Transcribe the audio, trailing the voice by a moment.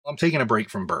I'm taking a break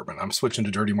from bourbon. I'm switching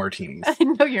to dirty martinis.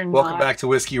 No, you're not. Welcome back to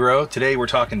Whiskey Row. Today we're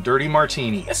talking dirty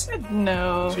martinis.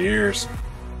 No. Cheers.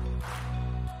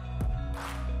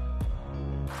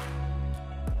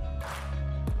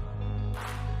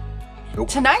 Nope.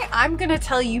 Tonight, I'm going to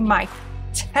tell you my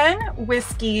 10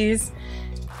 whiskeys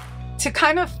to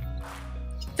kind of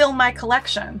fill my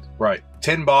collection. Right.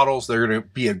 10 bottles. They're going to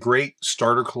be a great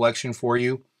starter collection for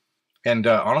you. And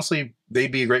honestly,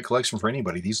 they'd be a great collection for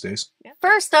anybody these days.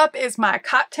 First up is my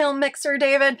cocktail mixer,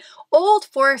 David. Old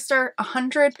Forester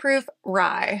 100 proof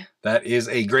rye. That is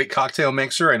a great cocktail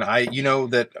mixer. And you know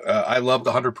that I love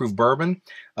the 100 proof bourbon.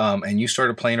 And you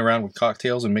started playing around with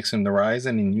cocktails and mixing the ryes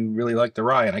in, and you really like the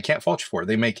rye. And I can't fault you for it.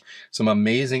 They make some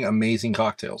amazing, amazing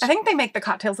cocktails. I think they make the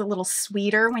cocktails a little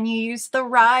sweeter when you use the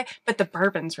rye, but the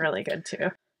bourbon's really good too.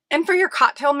 And for your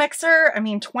cocktail mixer, I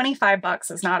mean, 25 bucks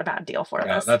is not a bad deal for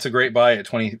this. That's a great buy at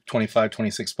 20, 25,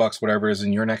 26 bucks, whatever is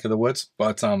in your neck of the woods.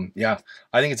 But yeah,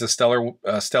 I think it's a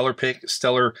stellar pick,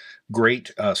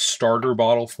 great starter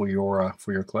bottle for your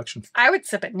collection. I would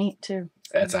sip it neat too.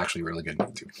 That's actually really good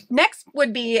too. Next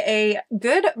would be a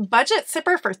good budget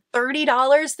sipper for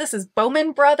 $30. This is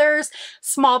Bowman Brothers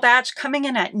small batch coming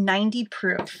in at 90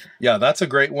 proof. Yeah, that's a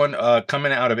great one.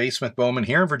 Coming out of A. Smith Bowman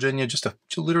here in Virginia, just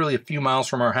literally a few miles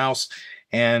from our house.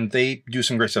 And they do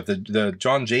some great stuff. The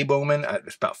John J. Bowman,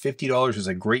 it's about $50, is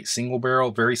a great single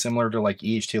barrel, very similar to like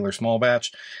E.H. Taylor small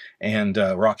batch and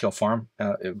Rock Hill Farm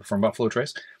from Buffalo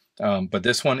Trace. But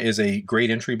this one is a great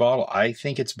entry bottle. I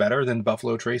think it's better than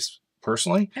Buffalo Trace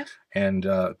personally, yeah. And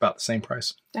about the same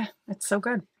price. Yeah, it's so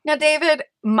good. Now, David,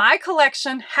 my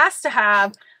collection has to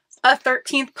have a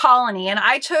 13th Colony, and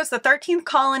I chose the 13th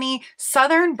Colony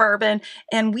Southern Bourbon,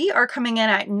 and we are coming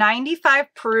in at 95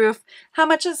 proof. How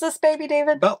much is this baby,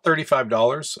 David? About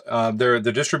 $35.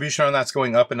 The distribution on that's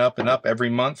going up and up and up every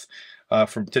month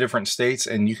to different states,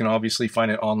 and you can obviously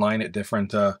find it online at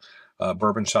different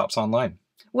bourbon shops online.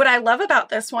 What I love about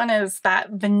this one is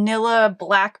that vanilla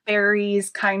blackberries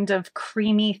kind of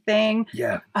creamy thing.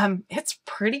 Yeah. It's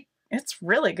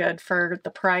really good for the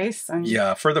price. And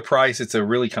yeah, for the price, it's a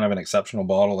really kind of an exceptional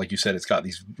bottle. Like you said, it's got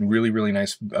these really, really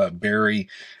nice berry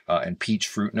and peach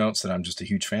fruit notes that I'm just a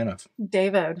huge fan of.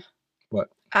 David. What?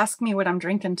 Ask me what I'm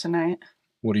drinking tonight.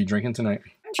 What are you drinking tonight?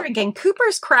 I'm drinking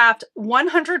Cooper's Craft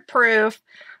 100 proof.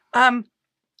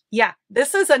 Yeah,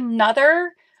 this is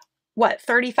another... what,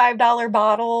 $35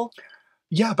 bottle?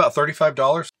 Yeah, about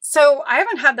 $35. So I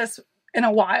haven't had this in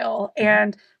a while,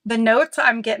 and the notes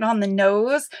I'm getting on the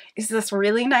nose is this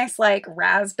really nice, like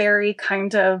raspberry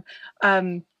kind of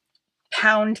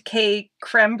pound cake,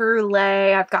 creme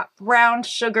brulee. I've got brown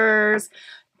sugars.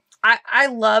 I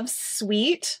love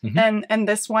sweet, and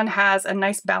this one has a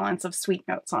nice balance of sweet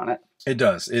notes on it. It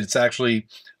does. It's actually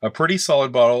a pretty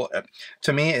solid bottle.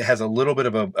 To me, it has a little bit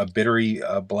of a bittery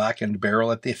blackened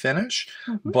barrel at the finish,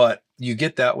 but you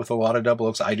get that with a lot of double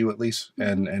oaks. I do at least,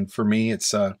 and for me,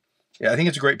 it's yeah, I think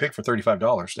it's a great pick for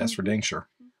 $35. That's for dang sure.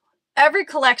 Every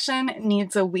collection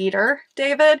needs a weeder,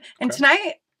 David, and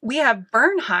tonight we have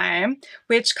Bernheim,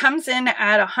 which comes in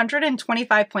at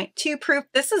 125.2 proof.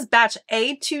 This is batch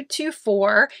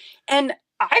A224, and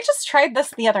I just tried this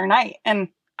the other night, and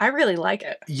I really like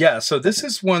it. Yeah, so this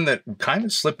is one that kind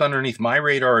of slipped underneath my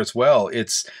radar as well.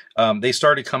 It's they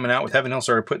started coming out with Heaven Hill,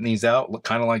 started putting these out,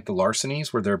 kind of like the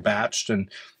Larcenies, where they're batched, and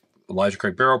Elijah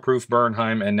Craig Barrel Proof,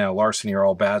 Bernheim, and now Larceny are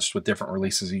all batched with different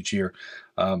releases each year.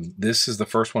 This is the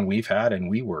first one we've had, and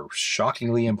we were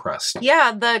shockingly impressed.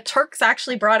 Yeah, the Turks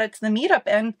actually brought it to the meetup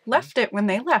and left it when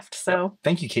they left. So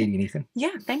thank you, Katie and Ethan.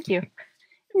 Yeah, thank you.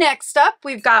 Next up,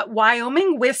 we've got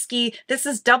Wyoming whiskey. This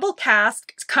is double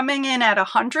cask. It's coming in at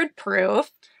 100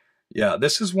 proof. Yeah,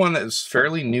 this is one that is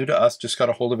fairly new to us. Just got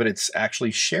a hold of it. It's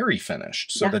actually sherry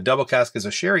finished. So the double cask is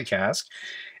a sherry cask,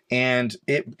 and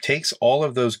it takes all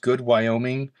of those good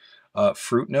Wyoming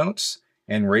fruit notes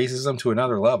and raises them to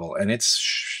another level. And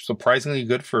it's surprisingly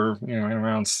good for,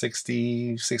 around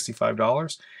 $60,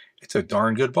 $65. It's a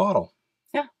darn good bottle.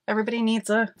 Yeah, everybody needs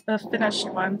a finished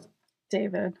one,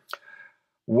 David.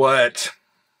 What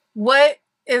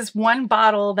is one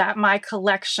bottle that my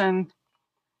collection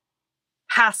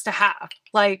has to have?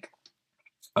 Like,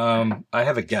 I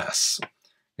have a guess,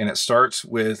 and it starts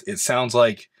with, it sounds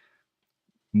like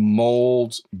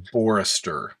Mold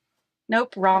Borister.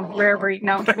 Nope, wrong. Rare breed.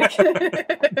 No.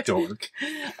 Dork.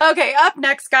 Okay, up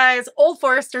next, guys, Old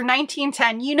Forester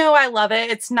 1910. You know I love it.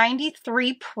 It's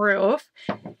 93 proof,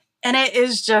 and it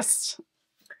is just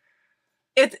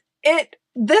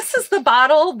this is the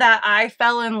bottle that I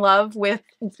fell in love with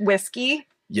whiskey.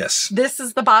 Yes. This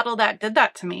is the bottle that did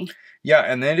that to me. Yeah,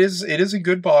 and it is a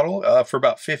good bottle for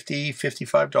about $50,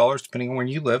 $55, depending on where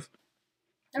you live.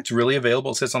 It's really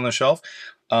available. It sits on the shelf.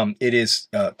 It is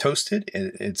toasted.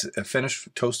 It's a finished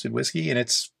toasted whiskey, and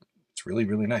it's really,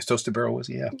 really nice. Toasted barrel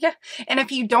whiskey, yeah. Yeah. And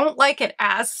if you don't like it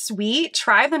as sweet,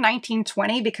 try the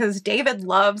 1920 because David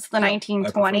loves the 1920.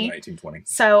 I prefer the 1920.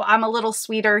 So I'm a little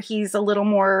sweeter. He's a little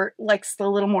more, likes a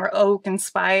little more oak and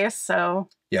spice. So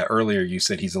yeah, earlier you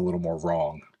said he's a little more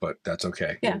wrong, but that's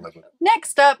okay. yeah. We'll live with it.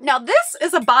 Next up, now this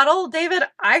is a bottle, David,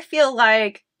 I feel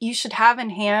like you should have in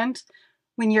hand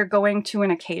when you're going to an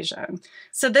occasion.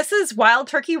 So this is Wild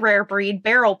Turkey Rare Breed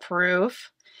Barrel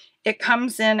Proof. It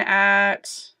comes in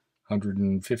at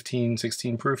 115,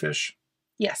 16 proofish.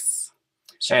 yes.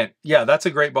 Sure. And yeah, that's a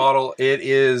great bottle. It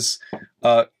is,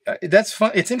 that's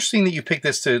fun. It's interesting that you picked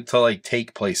this to like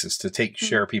take places, to take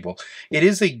share people. It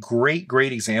is a great,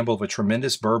 great example of a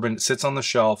tremendous bourbon. It sits on the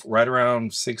shelf right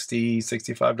around $60,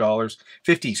 $65,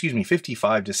 50, excuse me,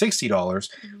 $55 to $60.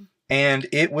 And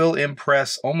it will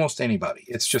impress almost anybody.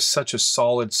 It's just such a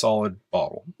solid, solid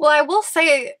bottle. Well, I will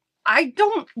say I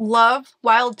don't love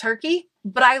Wild Turkey,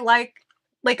 but I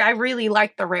I really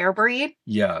like the Rare Breed.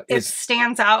 Yeah. It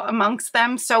stands out amongst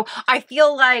them. So I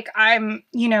feel like I'm,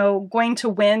 going to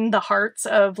win the hearts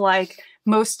of like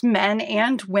most men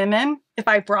and women. If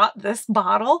I brought this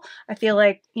bottle, I feel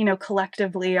like,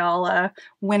 collectively I'll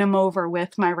win them over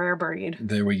with my Rare Breed.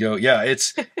 There we go. Yeah,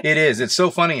 it is. It's so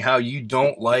funny how you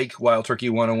don't like Wild Turkey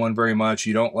 101 very much.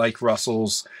 You don't like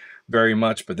Russell's very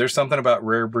much, but there's something about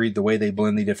Rare Breed, the way they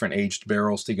blend the different aged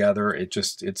barrels together.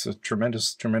 It's a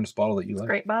tremendous, tremendous bottle that you like.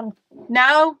 Great bottle.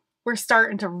 Now we're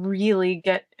starting to really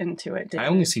get into it, David. I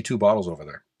only see 2 bottles over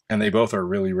there, and they both are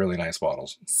really, really nice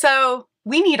bottles. So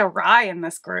we need a rye in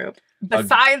this group.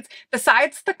 Besides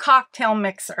the cocktail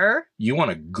mixer. You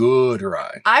want a good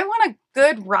rye. I want a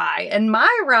good rye. And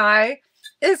my rye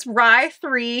is Rye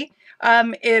 3.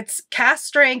 It's cask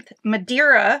strength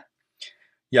Madeira.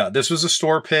 Yeah, this was a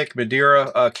store pick,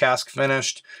 Madeira, cask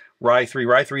finished, Rye 3.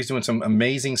 Rye 3 is doing some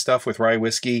amazing stuff with rye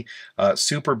whiskey.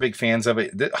 Super big fans of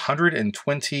it.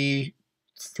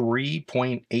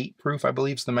 123.8 proof, I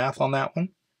believe is the math on that one.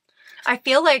 I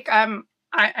feel like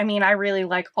I really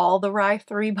like all the Rye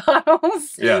 3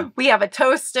 bottles. Yeah. We have a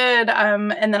toasted,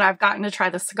 and then I've gotten to try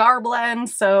the cigar blend.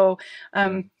 So,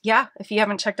 yeah, if you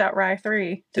haven't checked out Rye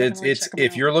 3, it's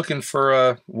if you're looking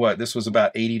for this was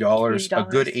about $80, a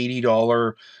good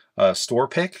 $80 store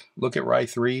pick. Look at Rye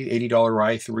 3, $80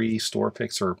 Rye 3 store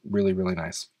picks are really, really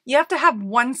nice. You have to have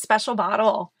one special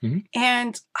bottle,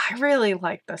 and I really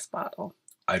like this bottle.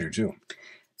 I do too.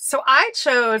 So I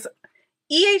chose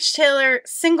E.H. Taylor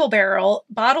Single Barrel,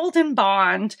 bottled in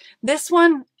bond. This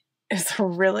one is a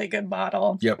really good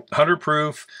bottle. Yep, 100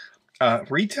 proof.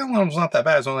 Retail one's not that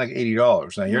bad. It's only like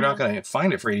 $80. Now, you're not going to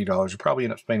find it for $80. You'll probably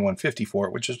end up paying $150 for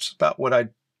it, which is about what I'd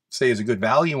say is a good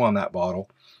value on that bottle.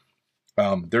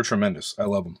 They're tremendous. I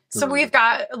love them. So we've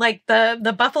got like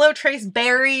the Buffalo Trace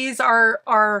berries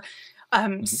are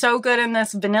so good in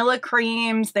this. Vanilla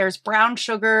creams. There's brown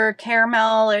sugar,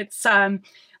 caramel. It's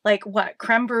like what,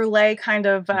 creme brulee kind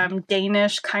of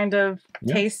Danish kind of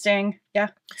tasting. Yeah,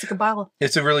 it's a good bottle.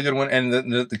 It's a really good one. And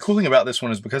the cool thing about this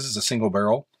one is because it's a single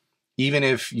barrel, even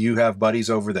if you have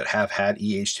buddies over that have had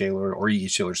E.H. Taylor or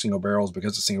E.H. Taylor single barrels,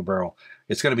 because it's a single barrel,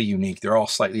 it's going to be unique. They're all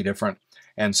slightly different.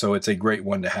 And so it's a great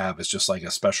one to have. It's just like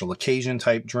a special occasion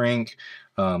type drink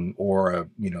or a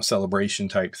celebration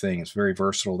type thing. It's very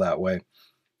versatile that way.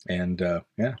 And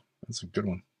yeah, that's a good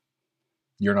one.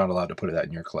 You're not allowed to put that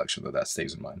in your collection, though. That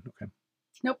stays in mine. Okay.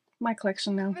 Nope, my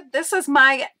collection now. This is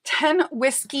my 10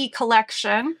 whiskey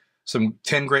collection. Some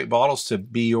 10 great bottles to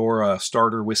be your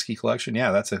starter whiskey collection.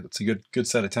 Yeah, it's a good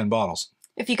set of 10 bottles.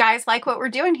 If you guys like what we're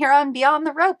doing here on Beyond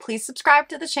the Road, please subscribe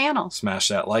to the channel. Smash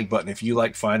that like button if you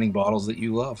like finding bottles that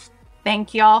you love.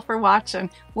 Thank you all for watching.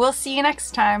 We'll see you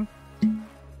next time. I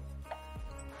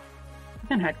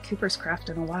haven't had Cooper's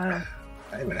Craft in a while.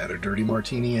 I haven't had a dirty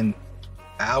martini in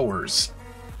hours.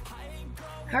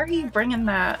 How are you bringing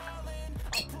that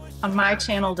on my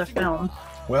channel to film?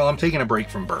 Well, I'm taking a break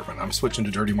from bourbon. I'm switching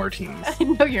to dirty martinis. I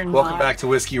know you're not. Welcome back to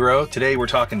Whiskey Row. Today we're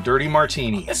talking dirty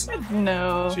martinis.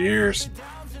 No. Cheers.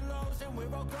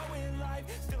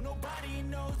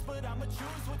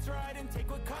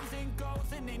 Take what comes and goes,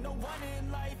 and ain't no one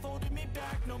in life holding me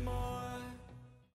back no more.